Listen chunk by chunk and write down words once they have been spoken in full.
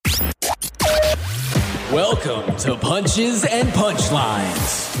Welcome to Punches and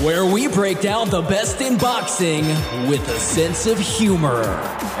Punchlines, where we break down the best in boxing with a sense of humor.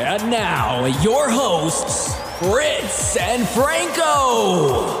 And now, your hosts, Fritz and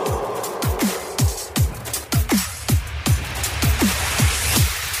Franco.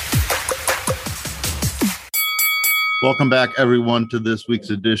 Welcome back, everyone, to this week's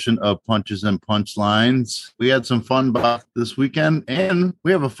edition of Punches and Punchlines. We had some fun this weekend, and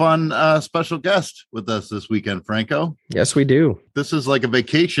we have a fun special guest with us this weekend, Franco. Yes, we do. This is like a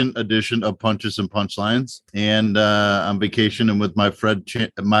vacation edition of Punches and Punchlines, and I'm vacationing with my friend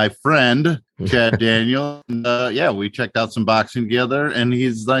Chad Daniel. And, we checked out some boxing together, and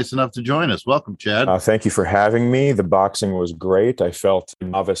he's nice enough to join us. Welcome, Chad. Thank you for having me. The boxing was great. I felt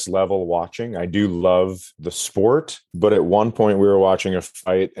novice level watching. I do love the sport, but at one point we were watching a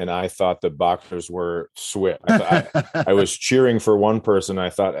fight, and I thought the boxers were swift. I was cheering for one person. I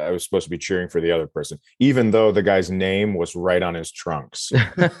thought I was supposed to be cheering for the other person, even though the guy's name was right on his trunks.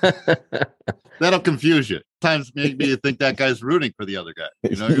 That'll confuse you. Times maybe you think that guy's rooting for the other guy.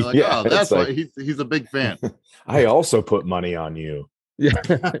 You know, you're like, oh, that's why he's a big fan. I also put money on you. Yeah.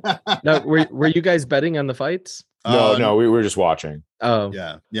 Now, were you guys betting on the fights? No, we were just watching. Oh,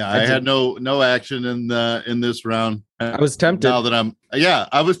 yeah. I had no action in this round. I was tempted. Now that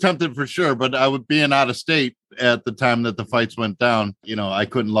I was tempted for sure, but I would being out of state at the time that the fights went down. You know, I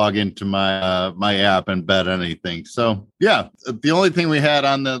couldn't log into my app and bet anything. So yeah, the only thing we had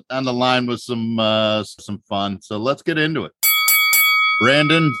on the line was some fun. So let's get into it.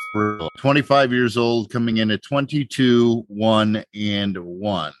 Brandon, 25 years old, coming in at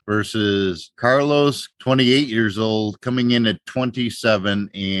 22-1-1 versus Carlos, 28 years old, coming in at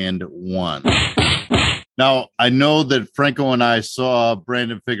 27-1. Now, I know that Franco and I saw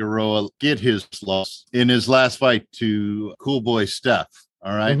Brandon Figueroa get his loss in his last fight to Cool Boy Steph.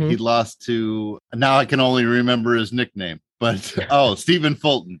 All right. Mm-hmm. He lost to, now I can only remember his nickname. But, Stephen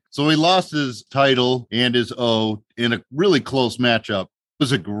Fulton. So he lost his title and his O in a really close matchup. It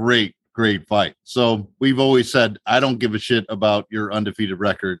was a great fight. So we've always said, I don't give a shit about your undefeated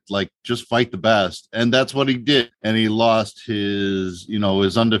record. Like, just fight the best. And that's what he did. And he lost his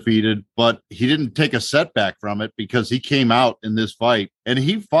undefeated, but he didn't take a setback from it because he came out in this fight and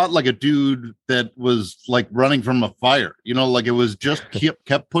he fought like a dude that was like running from a fire, like it was just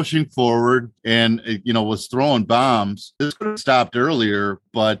kept pushing forward and, was throwing bombs. This could have stopped earlier,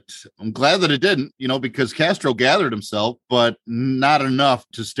 but I'm glad that it didn't, because Castro gathered himself, but not enough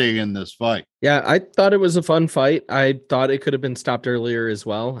to stay in this fight. Yeah, I thought it was a fun fight. I thought it could have been stopped earlier as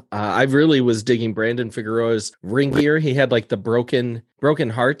well. I really was digging Brandon Figueroa's ring gear. He had like the broken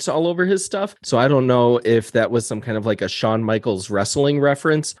hearts all over his stuff. So I don't know if that was some kind of like a Shawn Michaels wrestling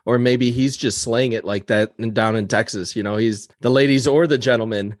reference, or maybe he's just slaying it like that down in Texas. He's the ladies or the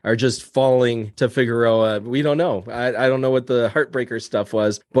gentlemen are just falling to Figueroa. We don't know. I don't know what the Heartbreaker stuff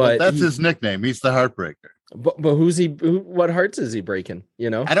was, but that's his nickname. He's the Heartbreaker. But who's he? What hearts is he breaking? I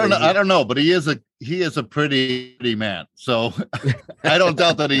don't know, but he is a pretty man. So I don't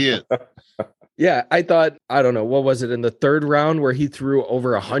doubt that he is. Yeah, I thought, I don't know, what was it in the third round where he threw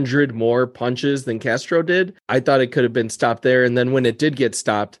over 100 more punches than Castro did? I thought it could have been stopped there. And then when it did get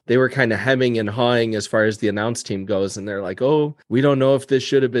stopped, they were kind of hemming and hawing as far as the announce team goes. And they're like, oh, we don't know if this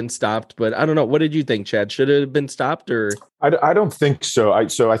should have been stopped. But I don't know. What did you think, Chad? Should it have been stopped or? I don't think so. I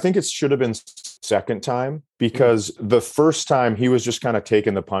think it should have been second time, because the first time he was just kind of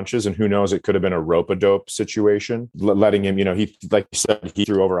taking the punches, and who knows, it could have been a rope-a-dope situation, letting him, he, like you said, he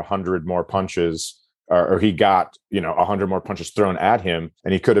threw over 100 more punches, or he got, 100 more punches thrown at him,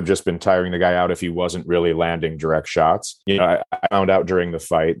 and he could have just been tiring the guy out if he wasn't really landing direct shots. I found out during the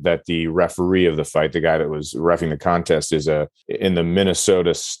fight that the referee of the fight, the guy that was reffing the contest, is in the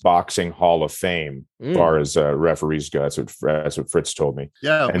Minnesota Boxing Hall of Fame, as far as referees go. That's what Fritz told me.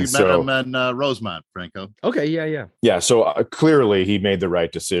 Yeah, we met him in Rosemont, Franco. Okay, yeah. Yeah, so clearly he made the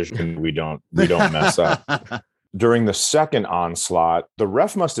right decision. We don't mess up. During the second onslaught, the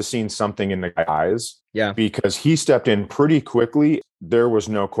ref must have seen something in the guy's eyes. Yeah. Because he stepped in pretty quickly. There was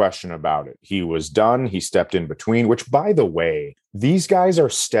no question about it. He was done. He stepped in between, which, by the way, these guys are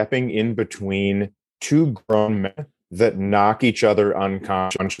stepping in between two grown men that knock each other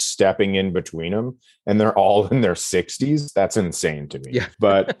unconscious, stepping in between them, and they're all in their 60s. That's insane to me. Yeah.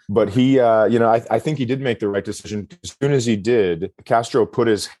 But he, I think he did make the right decision. As soon as he did, Castro put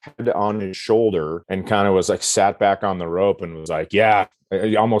his head on his shoulder and kind of was like sat back on the rope and was like, yeah,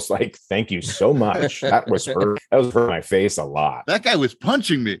 almost like, thank you so much. That was hurt my face a lot. That guy was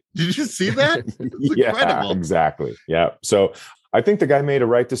punching me. Did you see that? Yeah, incredible. Exactly. Yeah. So I think the guy made a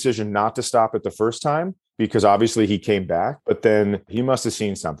right decision not to stop it the first time, because obviously he came back, but then he must have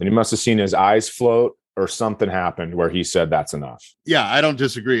seen something. He must have seen his eyes float. or something happened where he said that's enough. Yeah, I don't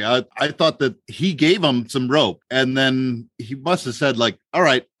disagree. I thought that he gave him some rope, and then he must have said, like, all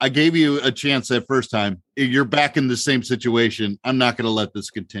right, I gave you a chance that first time. You're back in the same situation. I'm not going to let this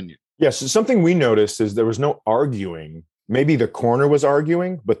continue. Yes. So something we noticed is there was no arguing. Maybe the corner was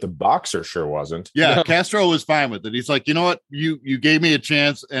arguing, but the boxer sure wasn't. Yeah, No. Castro was fine with it. He's like, you know what? You gave me a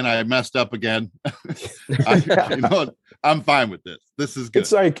chance and I messed up again. You know what? I'm fine with this. This is good.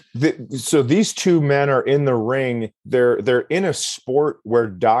 It's like, so these two men are in the ring. They're in a sport where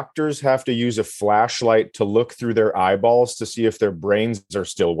doctors have to use a flashlight to look through their eyeballs to see if their brains are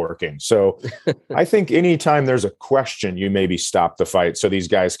still working. So I think anytime there's a question, you maybe stop the fight so these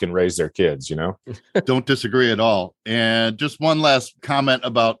guys can raise their kids, you know? Don't disagree at all. And just one last comment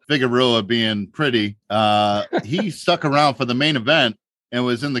about Figueroa being pretty. He stuck around for the main event and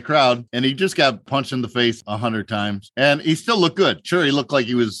was in the crowd, and he just got punched in the face 100 times, and he still looked good. Sure, he looked like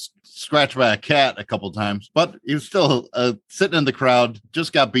he was scratched by a cat a couple times, but he was still sitting in the crowd,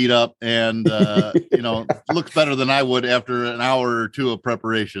 just got beat up, and looks better than I would after an hour or two of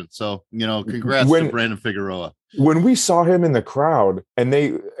preparation. So, congrats to Brandon Figueroa. When we saw him in the crowd, and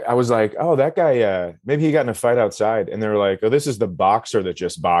I was like, oh, that guy, maybe he got in a fight outside, and they were like, oh, this is the boxer that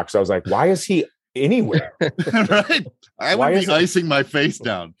just boxed. I was like, why is he anywhere? Right? I would be icing my face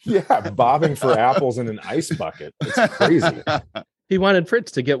down. Yeah, bobbing for apples in an ice bucket. It's crazy. He wanted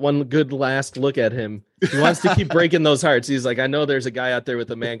Fritz to get one good last look at him. He wants to keep breaking those hearts. He's like, I know there's a guy out there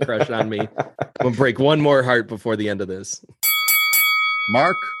with a man crush on me. I'm going to break one more heart before the end of this.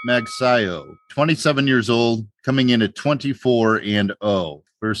 Mark Magsayo, 27 years old, coming in at 24-0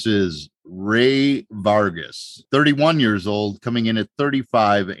 versus Ray Vargas, 31 years old, coming in at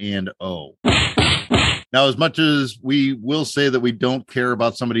 35-0. Now, as much as we will say that we don't care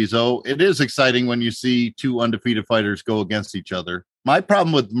about somebody's it is exciting when you see two undefeated fighters go against each other. My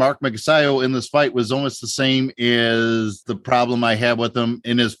problem with Mark Magsayo in this fight was almost the same as the problem I had with him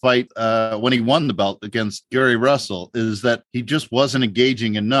in his fight when he won the belt against Gary Russell, is that he just wasn't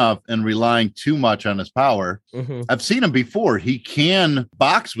engaging enough and relying too much on his power. Mm-hmm. I've seen him before. He can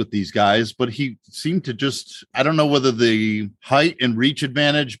box with these guys, but he seemed to just, I don't know whether the height and reach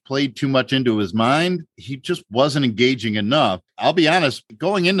advantage played too much into his mind. He just wasn't engaging enough. I'll be honest,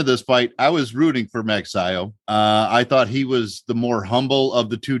 going into this fight, I was rooting for Magsayo. I thought he was the more humble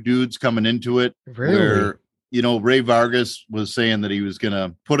of the two dudes coming into it. Really? Where, Ray Vargas was saying that he was going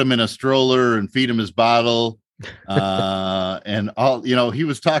to put him in a stroller and feed him his bottle. And all, he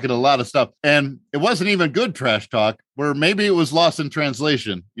was talking a lot of stuff, and it wasn't even good trash talk, where maybe it was lost in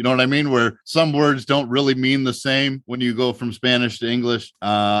translation. You know what I mean? Where some words don't really mean the same when you go from Spanish to English.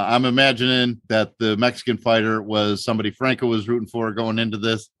 I'm imagining that the Mexican fighter was somebody Franco was rooting for going into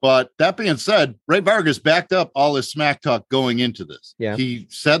this. But that being said, Ray Vargas backed up all his smack talk going into this. Yeah. He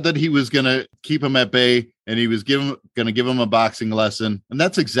said that he was going to keep him at bay, and he was going to give him a boxing lesson. And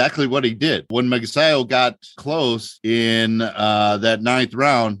that's exactly what he did. When Magsayo got close in that ninth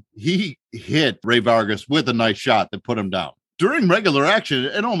round, he hit Ray Vargas with a nice shot that put him down. During regular action,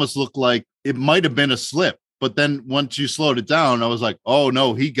 it almost looked like it might have been a slip. But then once you slowed it down, I was like, oh,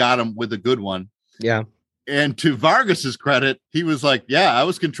 no, he got him with a good one. Yeah. And to Vargas's credit, he was like, yeah, I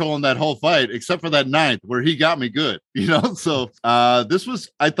was controlling that whole fight, except for that ninth where he got me good, So this was,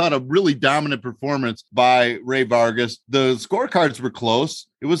 I thought, a really dominant performance by Ray Vargas. The scorecards were close.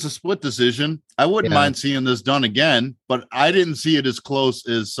 It was a split decision. I wouldn't mind seeing this done again, but I didn't see it as close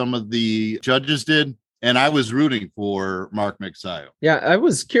as some of the judges did. And I was rooting for Mark Magsayo. Yeah, I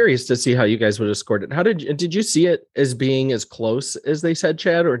was curious to see how you guys would have scored it. How did you see it as being as close as they said,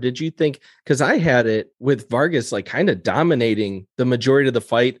 Chad? Or did you think, because I had it with Vargas like kind of dominating the majority of the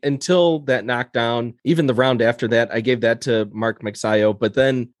fight until that knockdown, even the round after that, I gave that to Mark Magsayo. But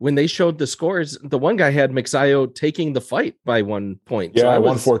then when they showed the scores, the one guy had Magsayo taking the fight by 1 point. Yeah, so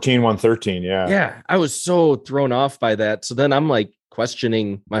 114, 113. Yeah. Yeah, I was so thrown off by that. So then I'm like,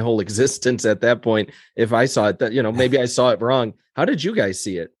 questioning my whole existence at that point. If I saw it, that, maybe I saw it wrong. How did you guys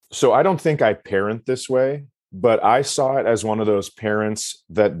see it? So I don't think I parent this way, but I saw it as one of those parents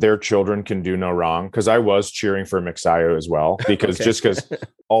that their children can do no wrong. Cause I was cheering for Magsayo as well, because just because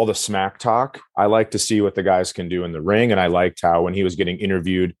all the smack talk, I like to see what the guys can do in the ring. And I liked how when he was getting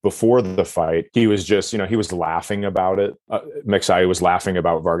interviewed before the fight, he was just, he was laughing about it. Magsayo was laughing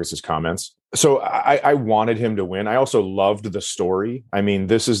about Vargas's comments. So I wanted him to win. I also loved the story. I mean,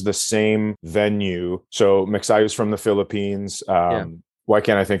 this is the same venue. So Magsayo's from the Philippines. Why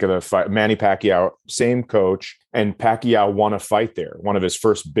can't I think of the fight? Manny Pacquiao, same coach, and Pacquiao won a fight there, one of his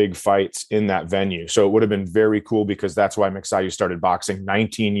first big fights in that venue. So it would have been very cool because that's why Magsayo started boxing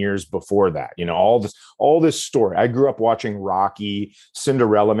 19 years before that. You know, all this story. I grew up watching Rocky,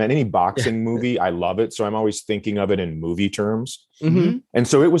 Cinderella Man, any boxing movie. I love it. So I'm always thinking of it in movie terms. Mm-hmm. And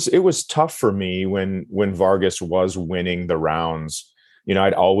so it was tough for me when Vargas was winning the rounds. You know,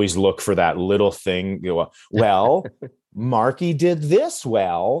 I'd always look for that little thing. You know, well, Marky did this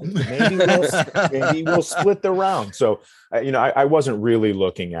well. Maybe we'll split the round. So, you know, I wasn't really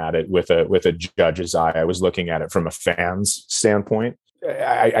looking at it with a judge's eye. I was looking at it from a fan's standpoint.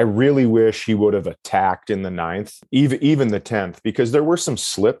 I really wish he would have attacked in the 9th, even the 10th, because there were some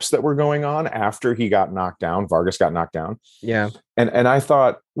slips that were going on after he got knocked down. Vargas got knocked down. Yeah. And I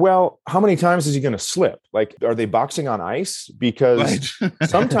thought, well, how many times is he going to slip? Like, are they boxing on ice? Because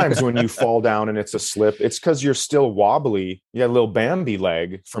sometimes when you fall down and it's a slip, it's because you're still wobbly. You got a little Bambi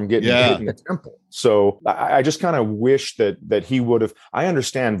leg from getting hit in the temple. So I just kind of wish that he would have. I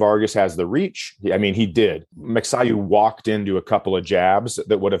understand Vargas has the reach. I mean, he did. Magsayo walked into a couple of jabs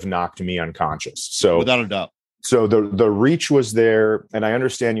that would have knocked me unconscious. So without a doubt. So the reach was there, and I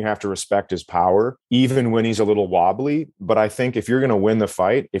understand you have to respect his power, even when he's a little wobbly. But I think if you're going to win the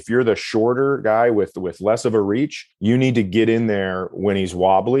fight, if you're the shorter guy with less of a reach, you need to get in there when he's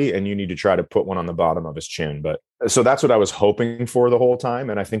wobbly, and you need to try to put one on the bottom of his chin. But so that's what I was hoping for the whole time.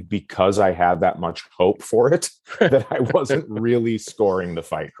 And I think because I had that much hope for it, that I wasn't really scoring the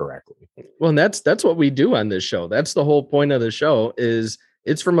fight correctly. Well, and that's what we do on this show. That's the whole point of the show is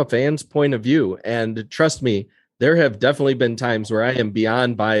it's from a fan's point of view. And trust me, there have definitely been times where I am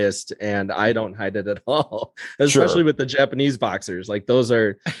beyond biased and I don't hide it at all, especially with the Japanese boxers. Like those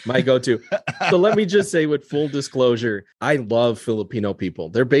are my go-to. So let me just say with full disclosure, I love Filipino people.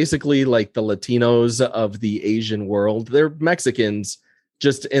 They're basically like the Latinos of the Asian world. They're Mexicans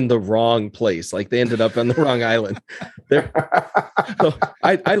just in the wrong place. Like they ended up on the wrong island. So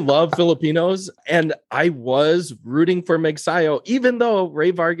I love Filipinos, and I was rooting for Magsayo, even though Rey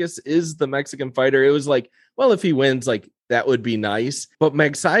Vargas is the Mexican fighter. It was like, well, if he wins, like that would be nice. But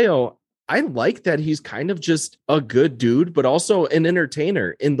Magsayo, I like that he's kind of just a good dude, but also an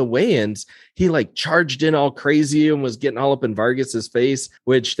entertainer. In the weigh-ins, he like charged in all crazy and was getting all up in Vargas's face,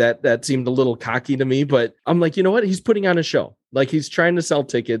 which that seemed a little cocky to me. But I'm like, you know what? He's putting on a show. Like he's trying to sell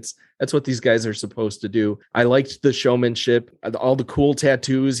tickets. That's what these guys are supposed to do. I liked the showmanship, all the cool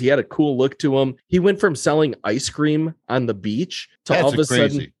tattoos. He had a cool look to him. He went from selling ice cream on the beach to all of a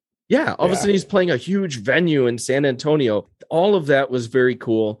sudden. Yeah, all of a sudden he's playing a huge venue in San Antonio. All of that was very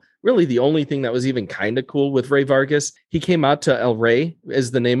cool. Really, the only thing that was even kind of cool with Rey Vargas, he came out to El Rey is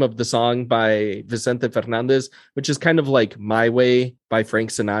the name of the song by Vicente Fernandez, which is kind of like My Way by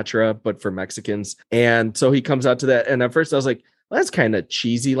Frank Sinatra, but for Mexicans. And so he comes out to that. And at first I was like, well, that's kind of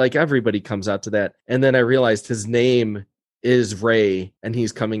cheesy. Like everybody comes out to that. And then I realized his name is Ray and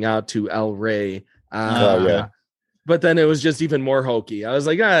he's coming out to El Rey. But then it was just even more hokey. I was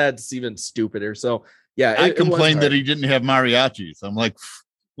like, that's even stupider. So yeah, I complained that he didn't have mariachis. I'm like,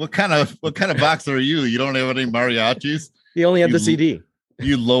 what kind of boxer are you? You don't have any mariachis? He only had the CD.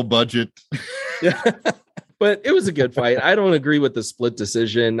 You low budget. Yeah. But it was a good fight. I don't agree with the split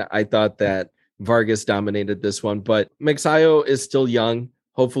decision. I thought that Vargas dominated this one, but Magsayo is still young.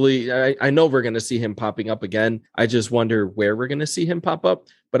 Hopefully, I know we're going to see him popping up again. I just wonder where we're going to see him pop up,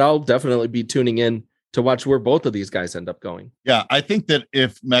 but I'll definitely be tuning in to watch where both of these guys end up going. Yeah, I think that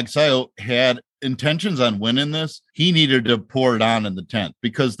if Magsayo had intentions on winning this, he needed to pour it on in the 10th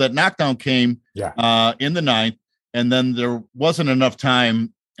because that knockdown came in the 9th, and then there wasn't enough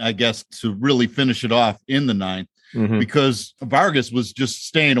time, I guess, to really finish it off in the 9th because Vargas was just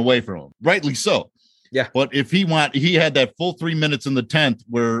staying away from him, rightly so. Yeah. But if he had that full 3 minutes in the 10th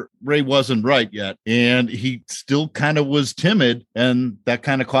where Ray wasn't right yet, and he still kind of was timid, and that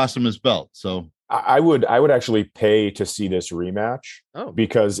kind of cost him his belt. So I would actually pay to see this rematch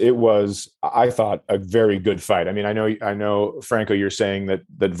because it was, I thought, a very good fight. I mean, I know, Franco, you're saying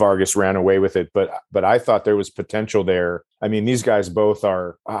that Vargas ran away with it, but I thought there was potential there. I mean, these guys both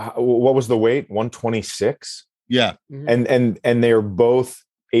are, what was the weight? 126. Yeah. And they're both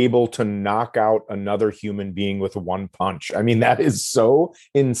able to knock out another human being with one punch. I mean, that is so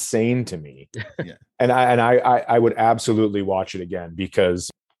insane to me. Yeah. And I would absolutely watch it again because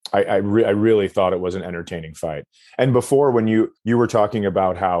I really thought it was an entertaining fight. And before, when you were talking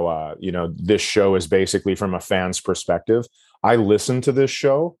about how this show is basically from a fan's perspective, I listened to this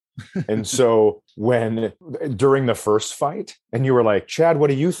show, and so when during the first fight, and you were like, Chad, what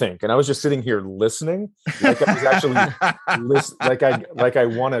do you think? And I was just sitting here listening, like I was actually like I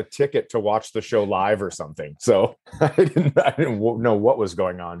won a ticket to watch the show live or something. So I didn't know what was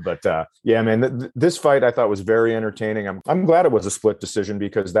going on, but yeah, man, this fight I thought was very entertaining. I'm glad it was a split decision,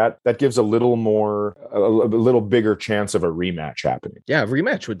 because that gives a little bigger chance of a rematch happening. Yeah, a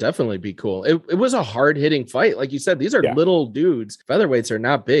rematch would definitely be cool. It was a hard hitting fight. Like you said, these are little dudes. Featherweights are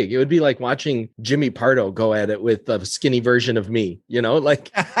not big. It would be like watching Jimmy Pardo go at it with a skinny version of me,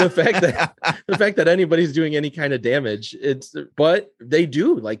 like the fact that anybody's doing any kind of damage. But they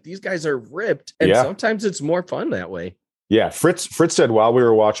do, like, these guys are ripped, and sometimes it's more fun that way. Yeah, Fritz said while we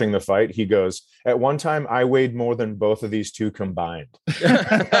were watching the fight, he goes, at one time I weighed more than both of these two combined.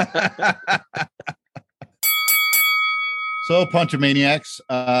 So, Punchomaniacs,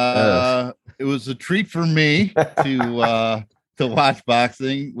 it was a treat for me to watch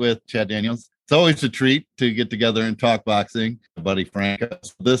boxing with Chad Daniels. It's always a treat to get together and talk boxing, buddy Frank.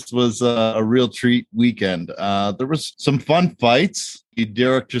 This was a real treat weekend. There was some fun fights.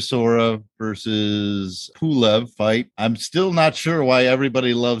 Derek Chisora versus Pulev fight. I'm still not sure why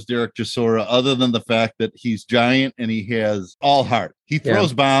everybody loves Derek Chisora, other than the fact that he's giant and he has all heart. He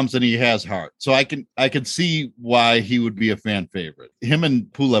throws bombs and he has heart. So I can see why he would be a fan favorite. Him and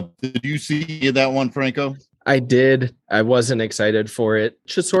Pulev. Did you see that one, Franco? I did. I wasn't excited for it.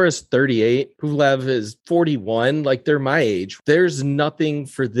 Chisora's 38. Pulev is 41. Like, they're my age. There's nothing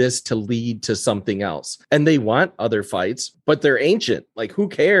for this to lead to something else. And they want other fights, but they're ancient. Like, who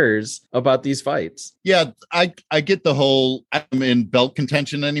cares about these fights? Yeah, I get the whole I'm in belt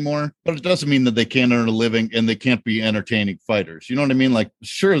contention anymore, but it doesn't mean that they can't earn a living and they can't be entertaining fighters. You know what I mean? Like,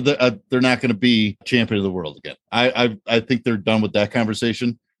 sure, they're not going to be champion of the world again. I think they're done with that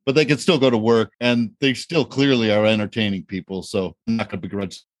conversation. But they can still go to work, and they still clearly are entertaining people. So I'm not going to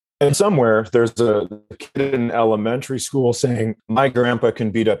begrudge. And somewhere there's a kid in elementary school saying, my grandpa can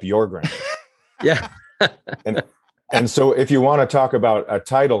beat up your grandpa. Yeah. And so if you want to talk about a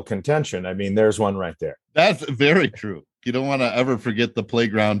title contention, I mean, there's one right there. That's very true. You don't want to ever forget the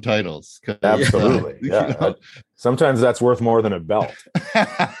playground titles. Absolutely. Yeah. Sometimes that's worth more than a belt.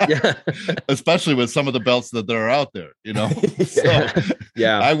 Yeah. Especially with some of the belts that are out there, So,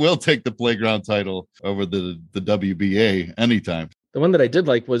 yeah. I will take the playground title over the WBA anytime. The one that I did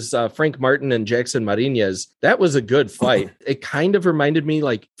like was Frank Martin and Jackson Marinez. That was a good fight. It kind of reminded me,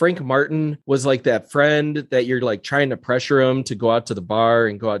 like, Frank Martin was like that friend that you're like trying to pressure him to go out to the bar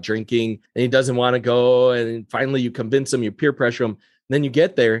and go out drinking, and he doesn't want to go. And finally you convince him, you peer pressure him. And then you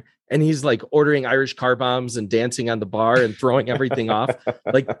get there and he's like ordering Irish car bombs and dancing on the bar and throwing everything off.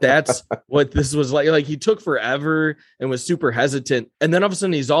 Like, that's what this was like. Like, he took forever and was super hesitant. And then all of a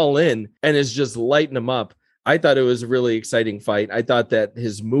sudden he's all in and is just lighting him up. I thought it was a really exciting fight. I thought that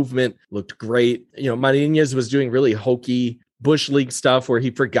his movement looked great. Marinez was doing really hokey Bush League stuff where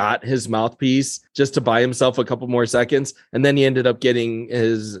he forgot his mouthpiece just to buy himself a couple more seconds. And then he ended up getting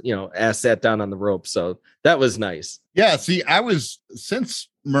his, ass sat down on the rope. So that was nice. Yeah. See, since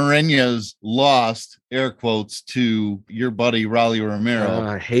Marinez lost, air quotes, to your buddy, Rolly Romero,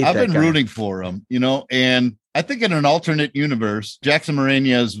 I've been rooting for him, and I think in an alternate universe, Jackson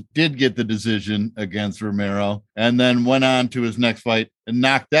Marinez did get the decision against Romero and then went on to his next fight and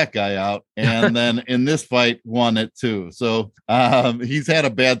knocked that guy out. And then in this fight, won it too. So he's had a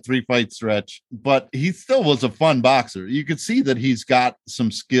bad 3-fight stretch, but he still was a fun boxer. You could see that he's got some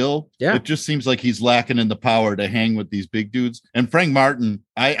skill. Yeah. It just seems like he's lacking in the power to hang with these big dudes. And Frank Martin,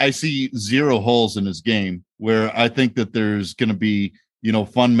 I see zero holes in his game, where I think that there's going to be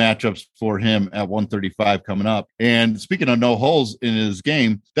fun matchups for him at 135 coming up. And speaking of no holes in his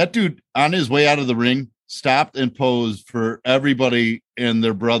game, that dude on his way out of the ring stopped and posed for everybody and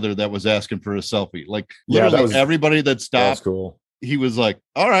their brother that was asking for a selfie. Like, literally everybody that stopped. That's cool. He was like,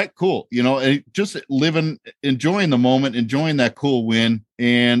 all right, cool. And just enjoying the moment, enjoying that cool win.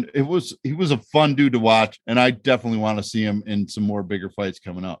 And he was a fun dude to watch. And I definitely want to see him in some more bigger fights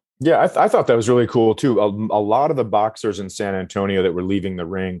coming up. Yeah, I thought that was really cool too. A lot of the boxers in San Antonio that were leaving the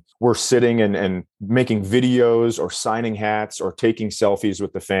ring were sitting and making videos or signing hats or taking selfies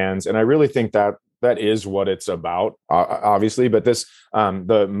with the fans. And I really think that is what it's about, obviously. But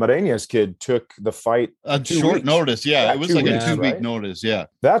the Marinez kid took the fight on short notice. Yeah, it was like a 2-week notice. Yeah,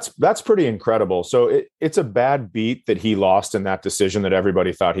 that's pretty incredible. So it's a bad beat that he lost in that decision that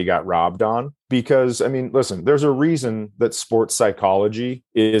everybody thought he got robbed on. Because, I mean, listen, there's a reason that sports psychology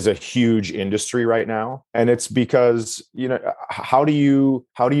is a huge industry right now. And it's because, how do you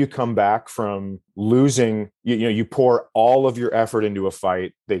come back from losing? You pour all of your effort into a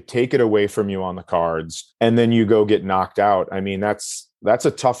fight, they take it away from you on the cards, and then you go get knocked out. I mean, that's that's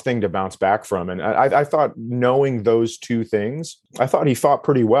a tough thing to bounce back from. And I thought, knowing those two things, I thought he fought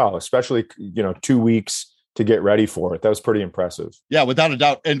pretty well, especially, 2 weeks to get ready for it. That was pretty impressive. Yeah, without a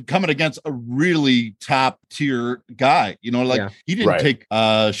doubt. And coming against a really top tier guy, he didn't take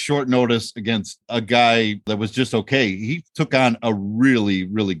short notice against a guy that was just okay. He took on a really,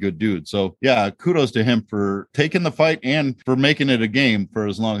 really good dude. So yeah, kudos to him for taking the fight and for making it a game for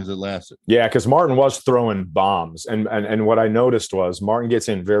as long as it lasted. Yeah, because Martin was throwing bombs. And what I noticed was Martin gets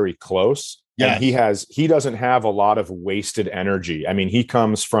in very close. Yeah, he doesn't have a lot of wasted energy. I mean, he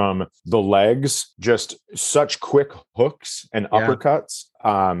comes from the legs, just such quick hooks and uppercuts.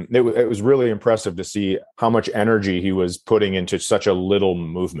 It was really impressive to see how much energy he was putting into such a little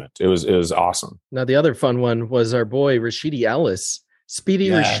movement. It was awesome. Now, the other fun one was our boy Rashidi Ellis.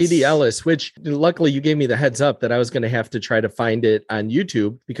 Rashidi Ellis, which luckily you gave me the heads up that I was going to have to try to find it on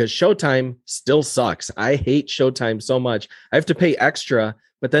YouTube because Showtime still sucks. I hate Showtime so much. I have to pay extra,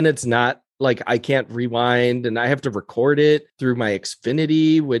 but then it's not like I can't rewind and I have to record it through my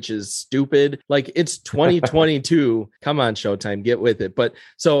Xfinity, which is stupid. Like, it's 2022. Come on, Showtime, get with it. But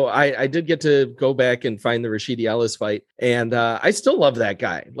so I did get to go back and find the Rashidi Ellis fight. And I still love that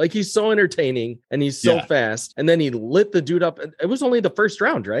guy. Like, he's so entertaining and he's so fast. And then he lit the dude up. It was only the first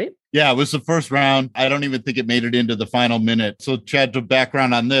round, right? Yeah, it was the first round. I don't even think it made it into the final minute. So, Chad, to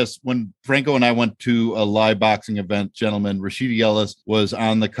background on this, when Franco and I went to a live boxing event, gentlemen, Rashidi Ellis was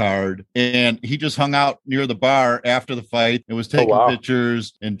on the card, and he just hung out near the bar after the fight. It was taking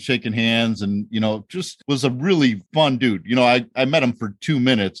pictures and shaking hands, and, just was a really fun dude. I met him for 2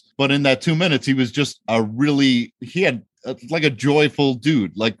 minutes, but in that 2 minutes, he was just he had like a joyful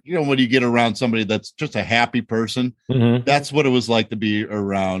dude. Like, when you get around somebody that's just a happy person, that's what it was like to be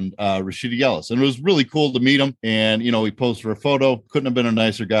around Rashidi Ellis. And it was really cool to meet him. And, he posed for a photo. Couldn't have been a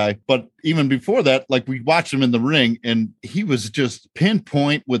nicer guy. But even before that, like, we watched him in the ring and he was just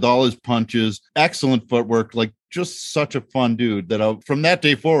pinpoint with all his punches, excellent footwork, like just such a fun dude that from that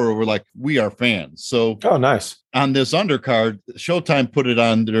day forward, we're like, we are fans. So, oh, nice. On this undercard, Showtime put it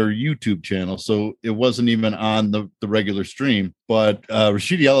on their YouTube channel, so it wasn't even on the regular stream. But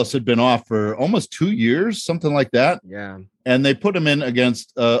Rashidi Ellis had been off for almost 2 years, something like that. Yeah. And they put him in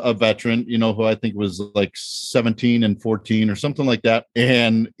against a veteran, who I think was like 17 and 14 or something like that.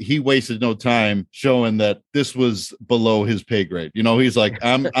 And he wasted no time showing that this was below his pay grade. He's like,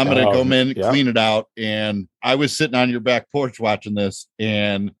 I'm going to go in, clean it out. And I was sitting on your back porch watching this.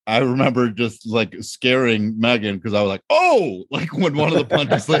 And I remember just like scaring Megan because I was like, oh, like when one of the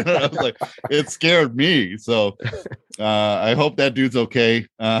punches landed, I was like, it scared me. So I hope that dude's okay.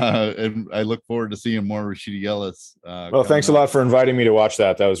 And I look forward to seeing more Rashidi Ellis. Well, thanks a lot for inviting me to watch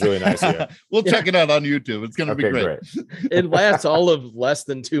that. That was really nice. We'll check it out on YouTube. It's going to be great. It lasts all of less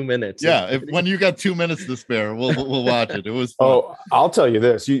than 2 minutes. Yeah. When you got 2 minutes to spare, we'll watch it. It was fun. Oh, I'll tell you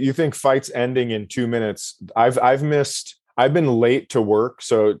this. You think fights ending in 2 minutes? I've been late to work.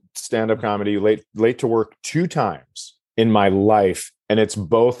 So stand-up comedy, late to work 2 times in my life. And it's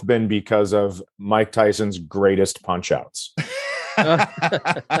both been because of Mike Tyson's greatest punch outs.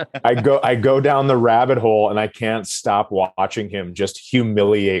 I go down the rabbit hole and I can't stop watching him just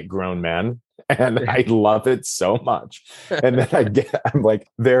humiliate grown men. And I love it so much. And then I'm like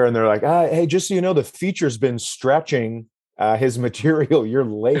there and they're like, hey, just so you know, the feature's been stretching his material. You're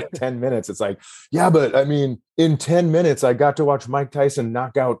late 10 minutes. It's like, yeah, but I mean, in 10 minutes, I got to watch Mike Tyson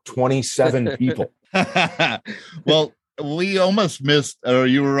knock out 27 people. Well, we almost missed, or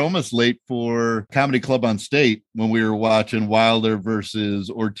you were almost late for Comedy Club on State when we were watching Wilder versus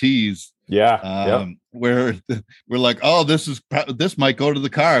Ortiz. Yeah. Where we're like, oh, this might go to the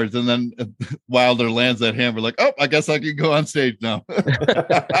cards. And then Wilder lands that hand. We're like, oh, I guess I can go on stage now.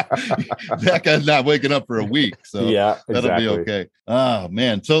 That guy's not waking up for a week. So yeah, that'll be okay. Oh,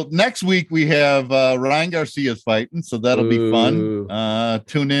 man. So next week we have Ryan Garcia's fighting. So that'll be fun.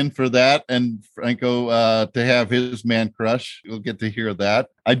 Tune in for that. And Franco to have his man crush. You'll get to hear that.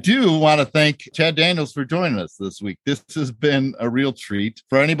 I do want to thank Chad Daniels for joining us this week. This has been a real treat.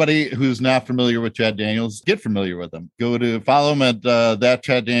 For anybody who's not familiar with Chad Daniels, get familiar with him. Go to follow him at that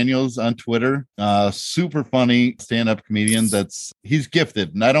Chad Daniels on Twitter. Super funny stand-up comedian. He's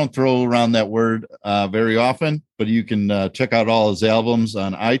gifted, and I don't throw around that word very often, but you can check out all his albums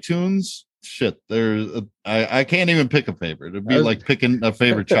on iTunes. Shit, I can't even pick a favorite. It'd be like picking a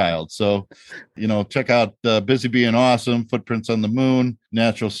favorite child. So, check out Busy Being Awesome, Footprints on the Moon,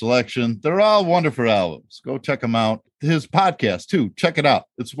 Natural Selection. They're all wonderful albums. Go check them out. His podcast too. Check it out.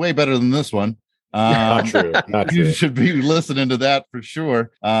 It's way better than this one. Not true. Not You true. should be listening to that for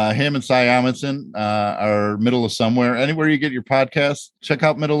sure. Him and Cy Amundsen are Middle of Somewhere. Anywhere you get your podcasts, check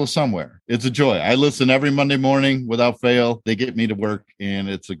out Middle of Somewhere. It's a joy. I listen every Monday morning without fail. They get me to work, and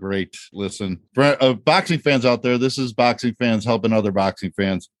it's a great listen. For boxing fans out there, this is boxing fans helping other boxing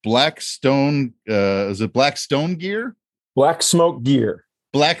fans. Blackstone, is it Blackstone Gear? Black Smoke Gear.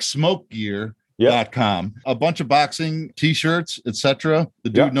 BlackSmokeGear.com. A bunch of boxing t-shirts, etc. The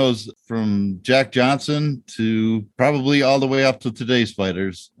dude knows from Jack Johnson to probably all the way up to today's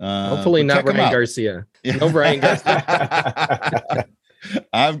fighters. Hopefully not Ryan Garcia. No Ryan Garcia.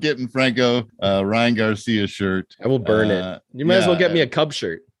 I'm getting Franco Ryan Garcia shirt. I will burn it. You might as well get me a Cub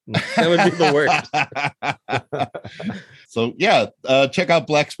shirt. That would be the worst. So check out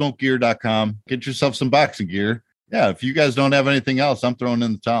BlackSmokeGear.com. Get yourself some boxing gear. Yeah, if you guys don't have anything else, I'm throwing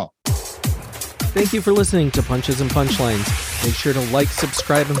in the towel. Thank you for listening to Punches and Punchlines. Make sure to like,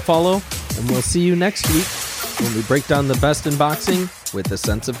 subscribe, and follow, and we'll see you next week when we break down the best in boxing with a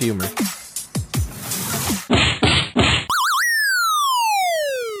sense of humor.